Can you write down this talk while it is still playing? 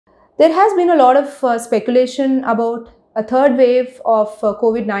There has been a lot of speculation about a third wave of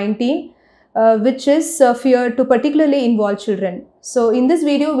COVID-19, which is feared to particularly involve children. So in this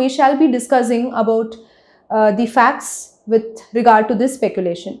video, we shall be discussing about the facts with regard to this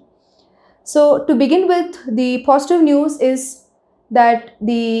speculation. So to begin with, the positive news is that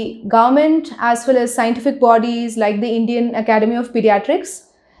the government as well as scientific bodies like the Indian Academy of Pediatrics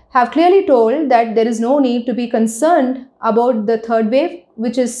have clearly told that there is no need to be concerned about the third wave,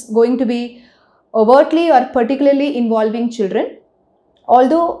 which is going to be overtly or particularly involving children.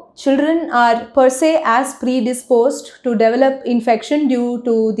 Although children are per se as predisposed to develop infection due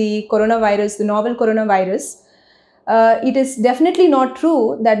to the coronavirus, the novel coronavirus, it is definitely not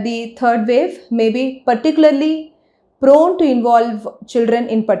true that the third wave may be particularly prone to involve children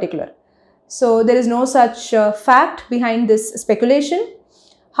in particular. So there is no such fact behind this speculation.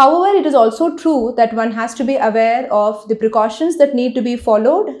 However, it is also true that one has to be aware of the precautions that need to be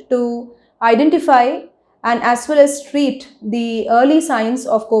followed to identify and as well as treat the early signs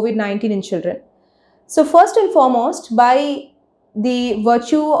of COVID-19 in children. So first and foremost, by the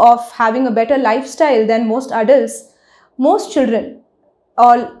virtue of having a better lifestyle than most adults, most children,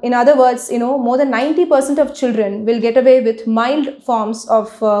 or in other words, more than 90% of children will get away with mild forms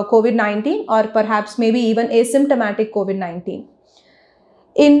of COVID-19 or perhaps maybe even asymptomatic COVID-19.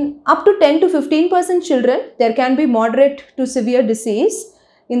 In up to 10 to 15% children, there can be moderate to severe disease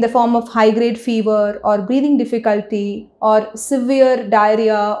in the form of high-grade fever or breathing difficulty or severe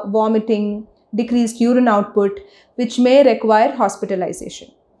diarrhea, vomiting, decreased urine output, which may require hospitalization.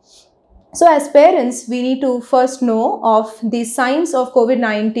 So as parents, we need to first know of the signs of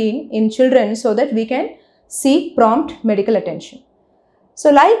COVID-19 in children so that we can seek prompt medical attention. So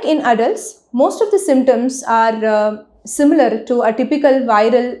like in adults, most of the symptoms are similar to a typical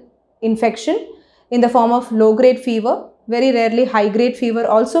viral infection in the form of low-grade fever. Very rarely high-grade fever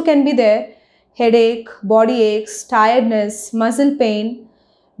also can be there. Headache, body aches, tiredness, muscle pain,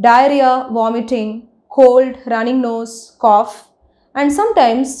 diarrhea, vomiting, cold, running nose, cough, and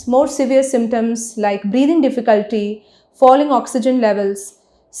sometimes more severe symptoms like breathing difficulty, falling oxygen levels,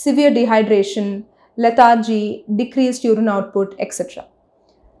 severe dehydration, lethargy, decreased urine output, etc.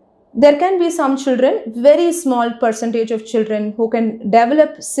 There can be some children, very small percentage of children, who can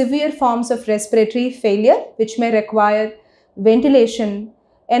develop severe forms of respiratory failure, which may require ventilation,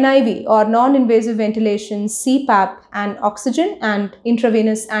 NIV or non-invasive ventilation, CPAP, and oxygen and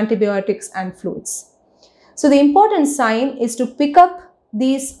intravenous antibiotics and fluids. So the important sign is to pick up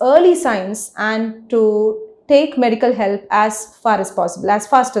these early signs and to take medical help as far as possible, as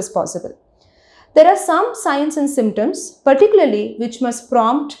fast as possible. There are some signs and symptoms, particularly which must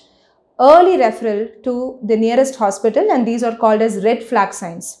prompt early referral to the nearest hospital, and these are called as red flag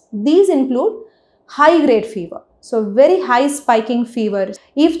signs. These include high-grade fever, so very high spiking fever.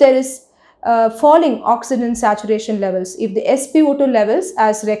 If there is falling oxygen saturation levels, if the SpO2 levels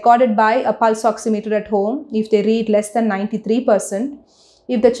as recorded by a pulse oximeter at home, if they read less than 93%,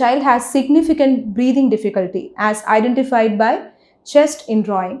 if the child has significant breathing difficulty as identified by chest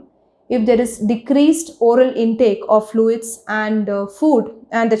indrawing, if there is decreased oral intake of fluids and food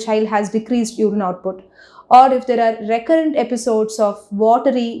and the child has decreased urine output, or if there are recurrent episodes of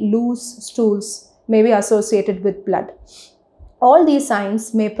watery loose stools may be associated with blood. All these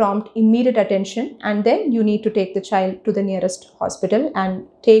signs may prompt immediate attention, and then you need to take the child to the nearest hospital and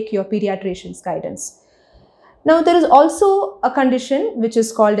take your pediatrician's guidance. Now there is also a condition which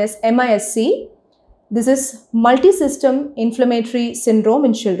is called as MISC. This is multi-system inflammatory syndrome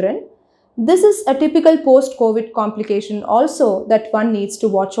in children. This is a typical post-COVID complication also that one needs to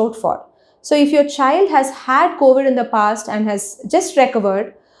watch out for. So if your child has had COVID in the past and has just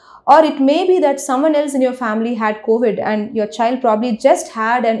recovered, or it may be that someone else in your family had COVID and your child probably just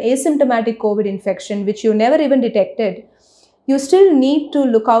had an asymptomatic COVID infection which you never even detected, you still need to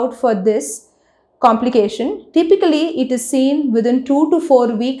look out for this complication. Typically, it is seen within 2 to 4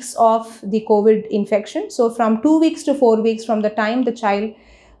 weeks of the COVID infection. So from 2 weeks to 4 weeks from the time the child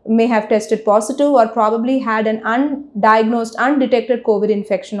may have tested positive or probably had an undiagnosed, undetected COVID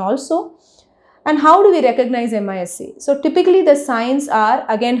infection also. And how do we recognize MISC? So typically the signs are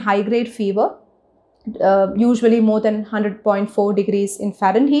again high-grade fever, usually more than 100.4 degrees in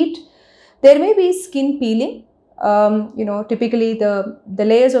Fahrenheit. There may be skin peeling. Typically the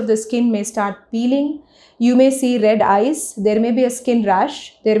layers of the skin may start peeling. You may see red eyes. There may be a skin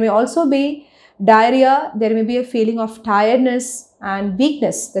rash. There may also be diarrhea. There may be a feeling of tiredness and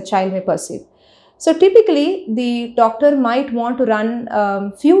weakness the child may perceive. So typically the doctor might want to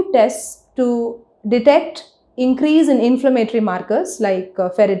run few tests to detect increase in inflammatory markers like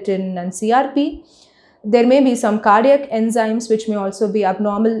ferritin and CRP. There may be some cardiac enzymes which may also be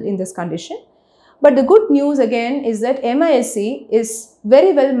abnormal in this condition. But the good news again is that MISC is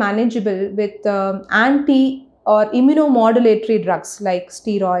very well manageable with anti or immunomodulatory drugs like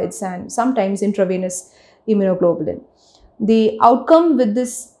steroids and sometimes intravenous immunoglobulin. The outcome with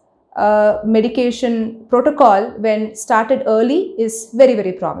this medication protocol when started early is very,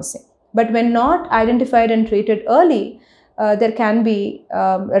 very promising. But when not identified and treated early, there can be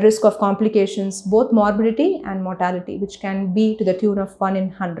a risk of complications, both morbidity and mortality, which can be to the tune of 1 in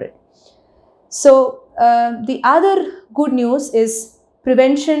 100. So the other good news is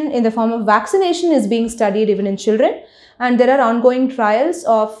prevention in the form of vaccination is being studied even in children, and there are ongoing trials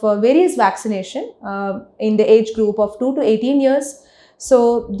of various vaccination in the age group of 2 to 18 years.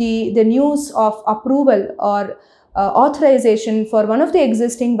 So the news of approval or authorization for one of the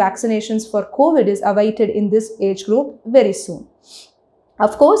existing vaccinations for COVID is awaited in this age group very soon.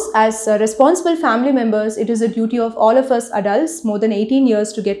 Of course, as responsible family members, it is a duty of all of us adults more than 18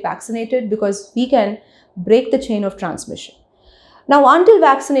 years to get vaccinated because we can break the chain of transmission. Now, until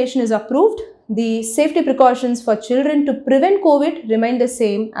vaccination is approved, the safety precautions for children to prevent COVID remain the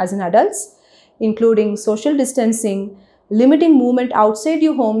same as in adults, including social distancing, limiting movement outside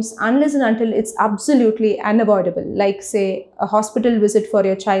your homes unless and until it's absolutely unavoidable, like say a hospital visit for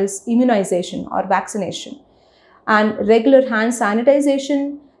your child's immunization or vaccination, and regular hand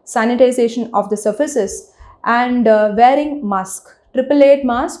sanitization, sanitization of the surfaces, and wearing mask. 888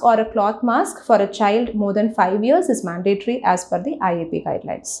 mask or a cloth mask for a child more than 5 years is mandatory as per the IAP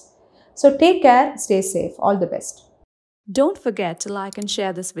guidelines. So take care, stay safe, all the best. Don't forget to like and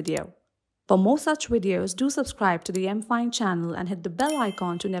share this video. For more such videos, do subscribe to the MFine channel and hit the bell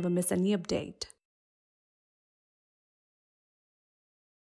icon to never miss any update.